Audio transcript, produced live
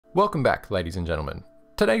Welcome back, ladies and gentlemen.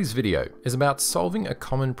 Today's video is about solving a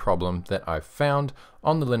common problem that I've found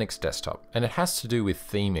on the Linux desktop, and it has to do with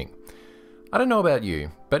theming. I don't know about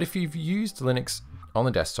you, but if you've used Linux on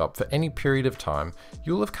the desktop for any period of time,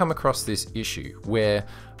 you'll have come across this issue where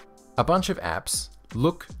a bunch of apps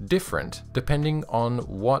look different depending on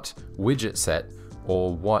what widget set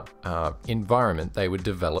or what environment they were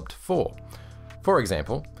developed for. For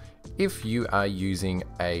example, if you are using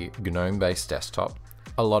a GNOME-based desktop,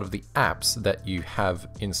 a lot of the apps that you have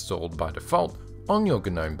installed by default on your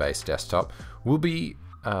GNOME-based desktop will be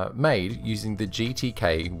made using the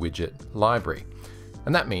GTK widget library.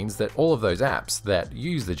 And that means that all of those apps that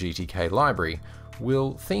use the GTK library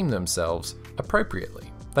will theme themselves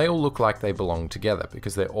appropriately. They all look like they belong together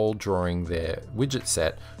because they're all drawing their widget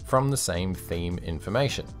set from the same theme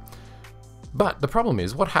information. But the problem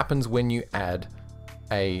is, what happens when you add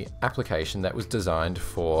an application that was designed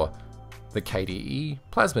for the KDE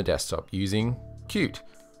Plasma desktop using Qt?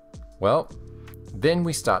 Well, then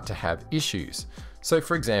we start to have issues. So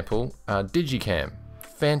for example, DigiCam,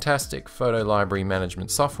 fantastic photo library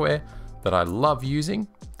management software that I love using.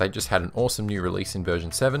 They just had an awesome new release in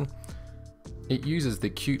version 7. It uses the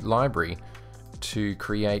Qt library to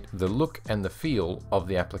create the look and the feel of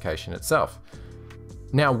the application itself.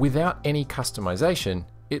 Now, without any customization,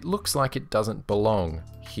 it looks like it doesn't belong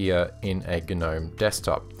here in a GNOME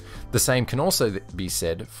desktop. The same can also be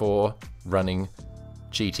said for running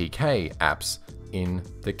GTK apps in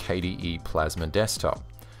the KDE Plasma desktop.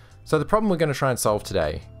 So the problem we're going to try and solve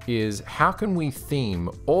today is how can we theme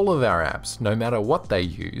all of our apps, no matter what they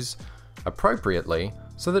use, appropriately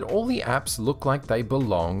so that all the apps look like they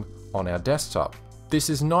belong on our desktop. This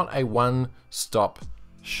is not a one-stop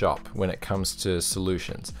shop when it comes to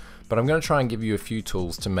solutions, but I'm going to try and give you a few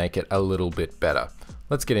tools to make it a little bit better.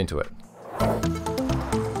 Let's get into it.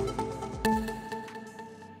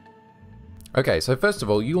 Okay, so first of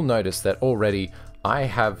all, you'll notice that already I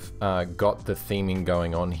have got the theming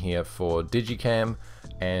going on here for DigiCam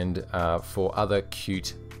and for other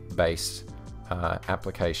Qt-based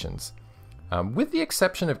applications. With the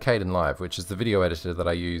exception of Kdenlive, which is the video editor that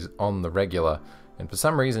I use on the regular, and for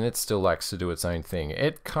some reason it still likes to do its own thing.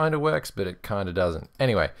 It kind of works, but it kind of doesn't.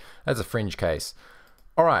 Anyway, that's a fringe case.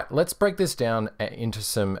 All right, let's break this down into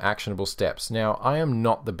some actionable steps. Now, I am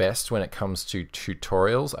not the best when it comes to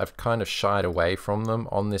tutorials. I've kind of shied away from them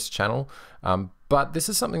on this channel, but this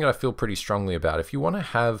is something that I feel pretty strongly about. If you want to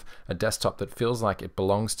have a desktop that feels like it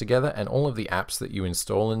belongs together and all of the apps that you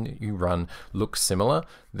install and you run look similar,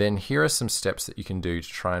 then here are some steps that you can do to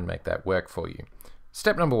try and make that work for you.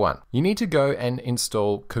 Step number 1, you need to go and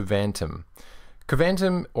install Kvantum.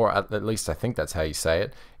 Kvantum, or at least I think that's how you say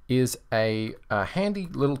it, is a handy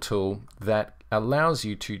little tool that allows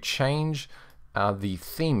you to change the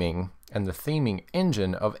theming and the theming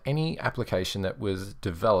engine of any application that was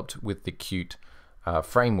developed with the Qt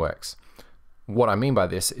frameworks. What I mean by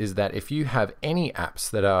this is that if you have any apps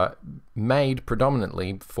that are made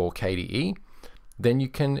predominantly for KDE, then you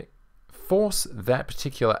can force that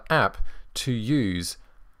particular app to use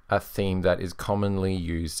a theme that is commonly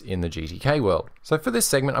used in the GTK world. So for this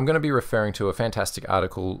segment, I'm going to be referring to a fantastic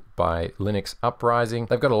article by Linux Uprising.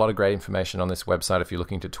 They've got a lot of great information on this website if you're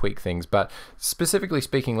looking to tweak things, but specifically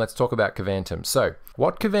speaking, let's talk about Kvantum. So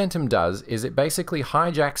what Kvantum does is it basically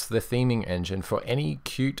hijacks the theming engine for any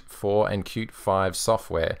Qt 4 and Qt 5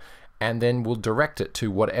 software, and then will direct it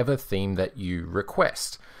to whatever theme that you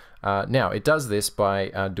request. Now, it does this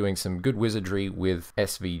by doing some good wizardry with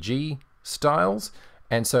SVG styles,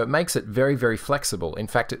 and so it makes it very, very flexible. In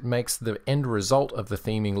fact, it makes the end result of the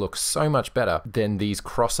theming look so much better than these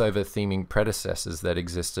crossover theming predecessors that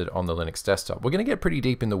existed on the Linux desktop. We're going to get pretty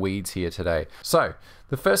deep in the weeds here today. So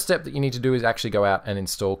the first step that you need to do is actually go out and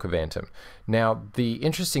install Kvantum. Now, the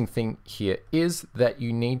interesting thing here is that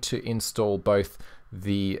you need to install both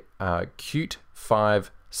the Qt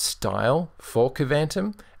 5 style for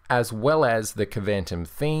Kvantum as well as the Kvantum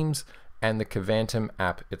themes and the Kvantum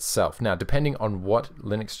app itself. Now, depending on what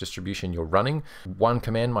Linux distribution you're running, one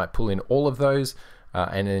command might pull in all of those,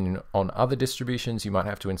 and then on other distributions, you might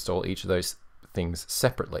have to install each of those things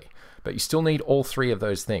separately. But you still need all three of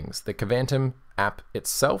those things: the Kvantum app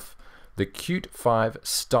itself, the Qt 5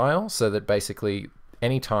 style, so that basically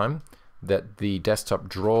anytime that the desktop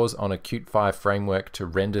draws on a Qt 5 framework to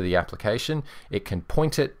render the application, it can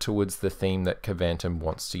point it towards the theme that Kvantum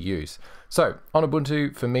wants to use. So on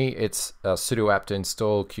Ubuntu, for me, it's sudo apt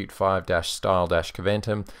install Qt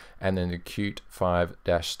 5-style-Kvantum and then the Qt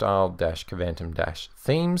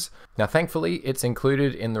 5-style-Kvantum-themes. Now, thankfully, it's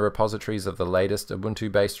included in the repositories of the latest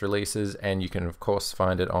Ubuntu-based releases, and you can, of course,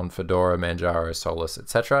 find it on Fedora, Manjaro, Solus,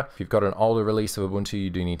 etc. If you've got an older release of Ubuntu, you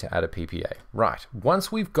do need to add a PPA. Right, once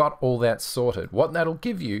we've got all that sorted, what that'll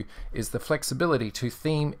give you is the flexibility to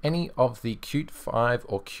theme any of the Qt 5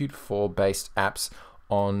 or Qt 4-based apps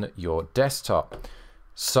on your desktop.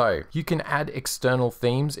 So you can add external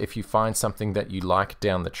themes if you find something that you like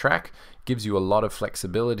down the track. It gives you a lot of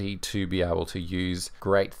flexibility to be able to use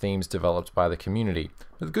great themes developed by the community.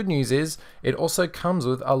 But the good news is it also comes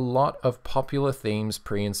with a lot of popular themes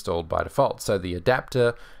pre-installed by default. So the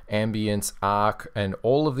Adapter, Ambience, Arc, and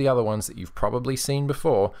all of the other ones that you've probably seen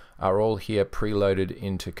before are all here preloaded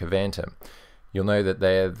into Kvantum. You'll know that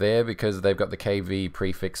they're there because they've got the KV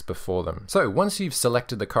prefix before them. So once you've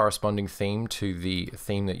selected the corresponding theme to the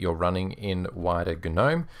theme that you're running in wider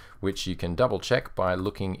GNOME, which you can double check by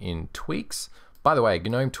looking in tweaks. By the way,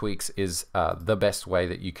 GNOME tweaks is the best way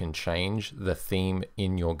that you can change the theme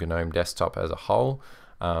in your GNOME desktop as a whole.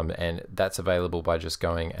 And that's available by just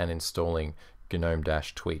going and installing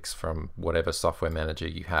GNOME-tweaks from whatever software manager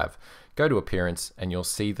you have. Go to Appearance and you'll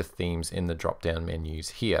see the themes in the drop-down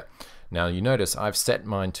menus here. Now you notice I've set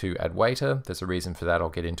mine to Adwaita. There's a reason for that, I'll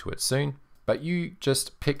get into it soon. But you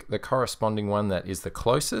just pick the corresponding one that is the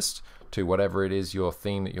closest to whatever it is your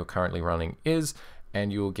theme that you're currently running is,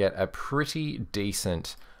 and you'll get a pretty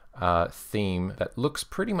decent theme that looks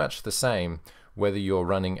pretty much the same whether you're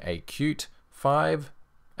running a Qt 5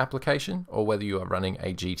 application or whether you are running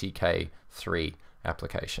a GTK 3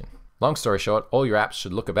 application. Long story short, all your apps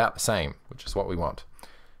should look about the same, which is what we want.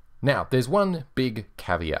 Now, there's one big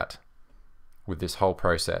caveat with this whole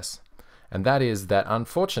process, and that is that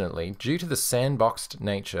unfortunately, due to the sandboxed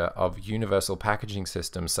nature of universal packaging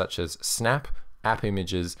systems such as Snap, App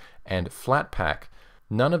Images, and Flatpak,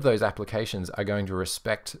 none of those applications are going to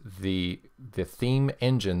respect the theme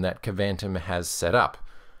engine that Kvantum has set up.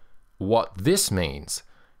 What this means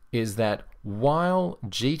is that while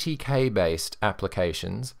GTK-based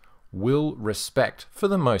applications will respect, for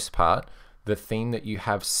the most part, the theme that you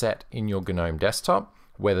have set in your GNOME desktop,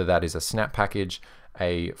 whether that is a Snap package,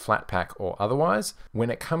 a Flatpak, or otherwise, when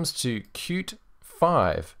it comes to Qt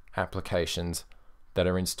 5 applications that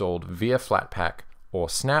are installed via Flatpak or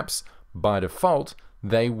Snaps, by default,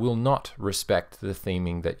 they will not respect the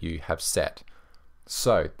theming that you have set.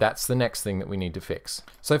 So that's the next thing that we need to fix.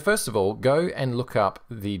 So first of all, go and look up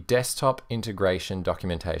the desktop integration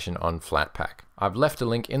documentation on Flatpak. I've left a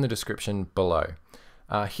link in the description below.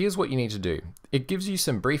 Here's what you need to do. It gives you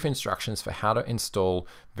some brief instructions for how to install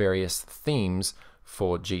various themes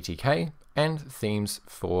for GTK and themes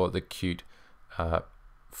for the Qt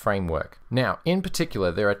framework. Now, in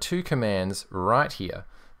particular, there are two commands right here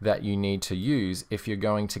that you need to use if you're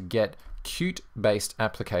going to get Qt-based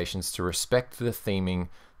applications to respect the theming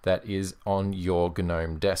that is on your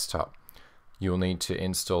GNOME desktop. You'll need to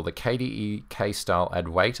install the KDE K-Style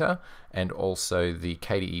Adwaita and also the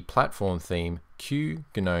KDE platform theme Q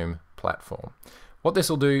GNOME Platform. What this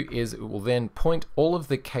will do is it will then point all of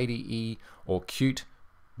the KDE or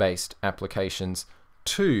Qt-based applications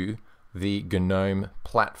to the GNOME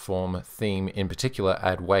platform theme, in particular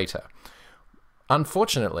Adwaita.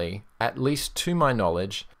 Unfortunately, at least to my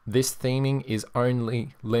knowledge, this theming is only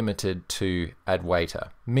limited to Adwaita,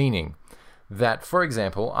 meaning that, for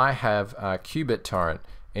example, I have Qubit Torrent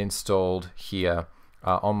installed here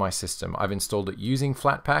on my system. I've installed it using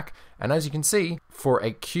Flatpak, and as you can see, for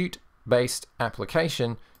a Qt-based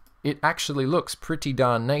application, it actually looks pretty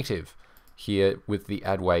darn native here with the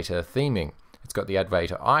Adwaita theming. It's got the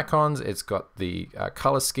Adwaita icons, it's got the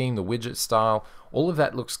color scheme, the widget style, all of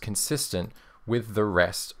that looks consistent with the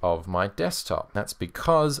rest of my desktop. That's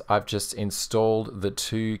because I've just installed the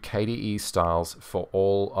two KDE styles for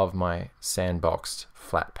all of my sandboxed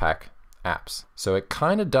Flatpak apps. So it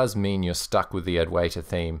kind of does mean you're stuck with the Adwaita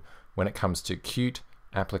theme when it comes to Qt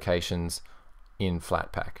applications in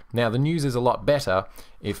Flatpak. Now the news is a lot better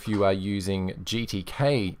if you are using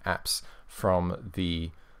GTK apps from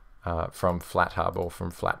FlatHub or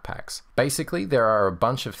from Flatpaks. Basically, there are a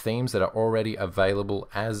bunch of themes that are already available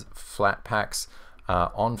as Flatpaks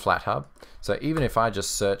on FlatHub. So even if I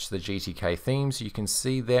just search the GTK themes, you can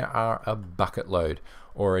see there are a bucket load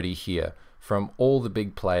already here from all the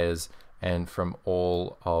big players and from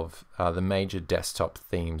all of the major desktop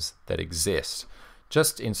themes that exist.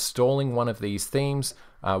 Just installing one of these themes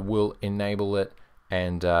will enable it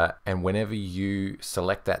and whenever you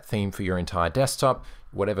select that theme for your entire desktop,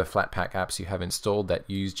 whatever Flatpak apps you have installed that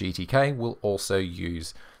use GTK will also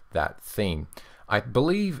use that theme. I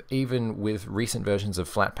believe even with recent versions of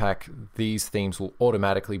Flatpak, these themes will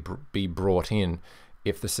automatically be brought in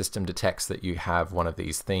if the system detects that you have one of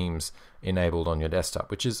these themes enabled on your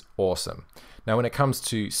desktop, which is awesome. Now, when it comes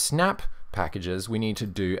to Snap packages, we need to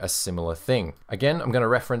do a similar thing. Again, I'm going to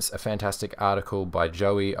reference a fantastic article by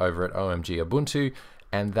Joey over at OMG Ubuntu,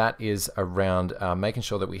 and that is around making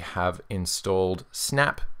sure that we have installed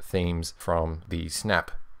Snap themes from the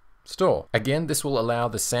Snap store. Again, this will allow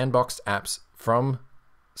the sandboxed apps from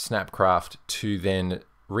Snapcraft to then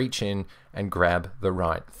reach in and grab the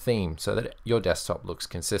right theme so that your desktop looks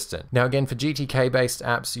consistent. Now again, for GTK based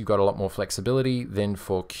apps, you've got a lot more flexibility than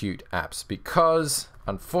for Qt apps, because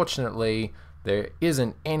unfortunately there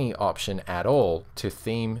isn't any option at all to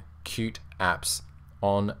theme Qt apps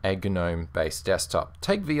on a GNOME based desktop.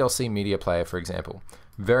 Take VLC Media Player for example,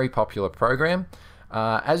 very popular program.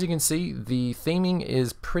 As you can see, the theming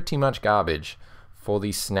is pretty much garbage for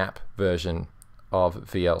the Snap version of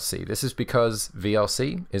VLC. This is because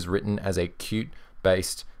VLC is written as a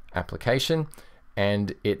Qt-based application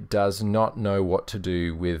and it does not know what to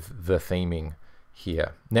do with the theming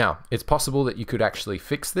here. Now, it's possible that you could actually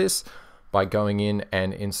fix this by going in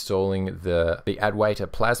and installing the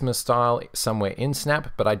Adwaita Plasma style somewhere in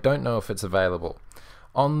Snap, but I don't know if it's available.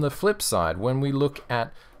 On the flip side, when we look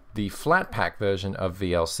at the Flatpak version of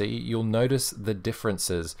VLC, you'll notice the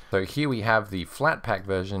differences. So here we have the Flatpak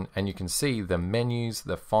version and you can see the menus,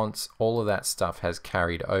 the fonts, all of that stuff has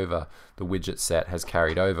carried over. The widget set has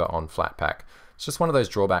carried over on Flatpak. It's just one of those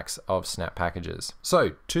drawbacks of Snap packages.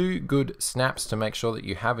 So 2 good snaps to make sure that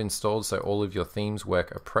you have installed so all of your themes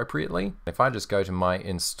work appropriately. If I just go to my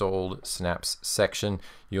installed snaps section,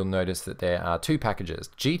 you'll notice that there are 2 packages,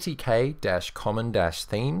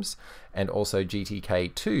 GTK-common-themes and also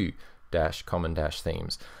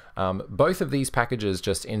GTK2-common-themes. Both of these packages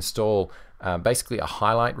just install basically a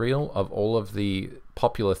highlight reel of all of the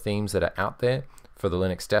popular themes that are out there for the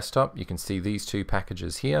Linux desktop. You can see these 2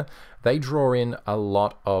 packages here. They draw in a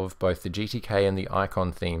lot of both the GTK and the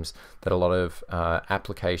icon themes that a lot of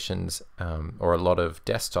applications or a lot of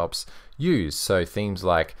desktops use. So themes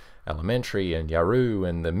like Elementary and Yaru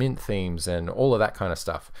and the Mint themes and all of that kind of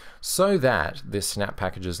stuff, so that the Snap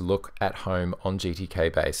packages look at home on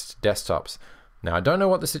GTK based desktops. Now, I don't know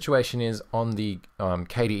what the situation is on the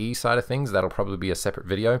KDE side of things. That'll probably be a separate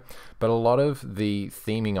video, but a lot of the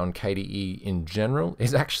theming on KDE in general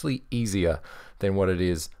is actually easier than what it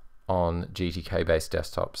is on GTK based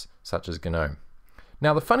desktops such as GNOME.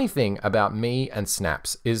 Now, the funny thing about me and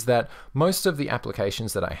Snaps is that most of the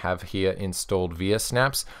applications that I have here installed via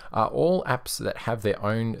Snaps are all apps that have their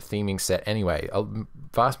own theming set anyway. A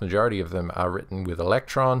vast majority of them are written with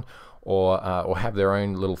Electron or have their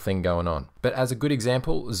own little thing going on. But as a good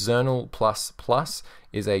example, Zernal++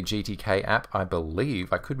 is a GTK app, I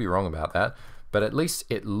believe. I could be wrong about that, but at least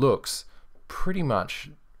it looks pretty much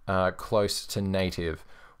close to native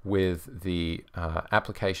with the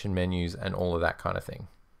application menus and all of that kind of thing.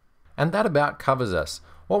 And that about covers us.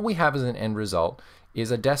 What we have as an end result is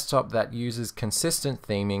a desktop that uses consistent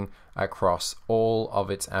theming across all of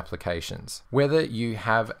its applications. Whether you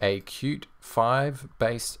have a Qt 5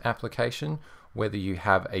 based application, whether you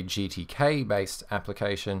have a GTK based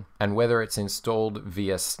application, and whether it's installed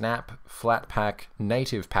via Snap, Flatpak,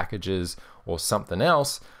 native packages, or something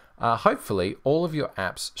else, hopefully all of your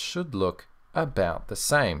apps should look about the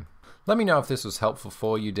same. Let me know if this was helpful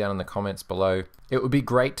for you down in the comments below. It would be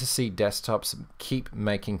great to see desktops keep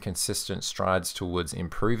making consistent strides towards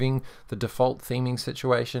improving the default theming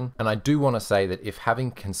situation. And I do want to say that if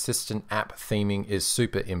having consistent app theming is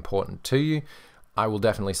super important to you, I will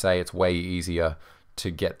definitely say it's way easier to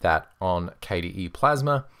get that on KDE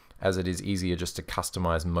Plasma, as it is easier just to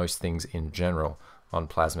customize most things in general on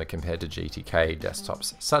Plasma compared to GTK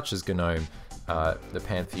desktops such as GNOME, the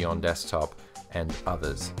Pantheon desktop, and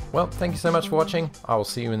others. Well, thank you so much for watching. I will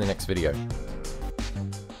see you in the next video.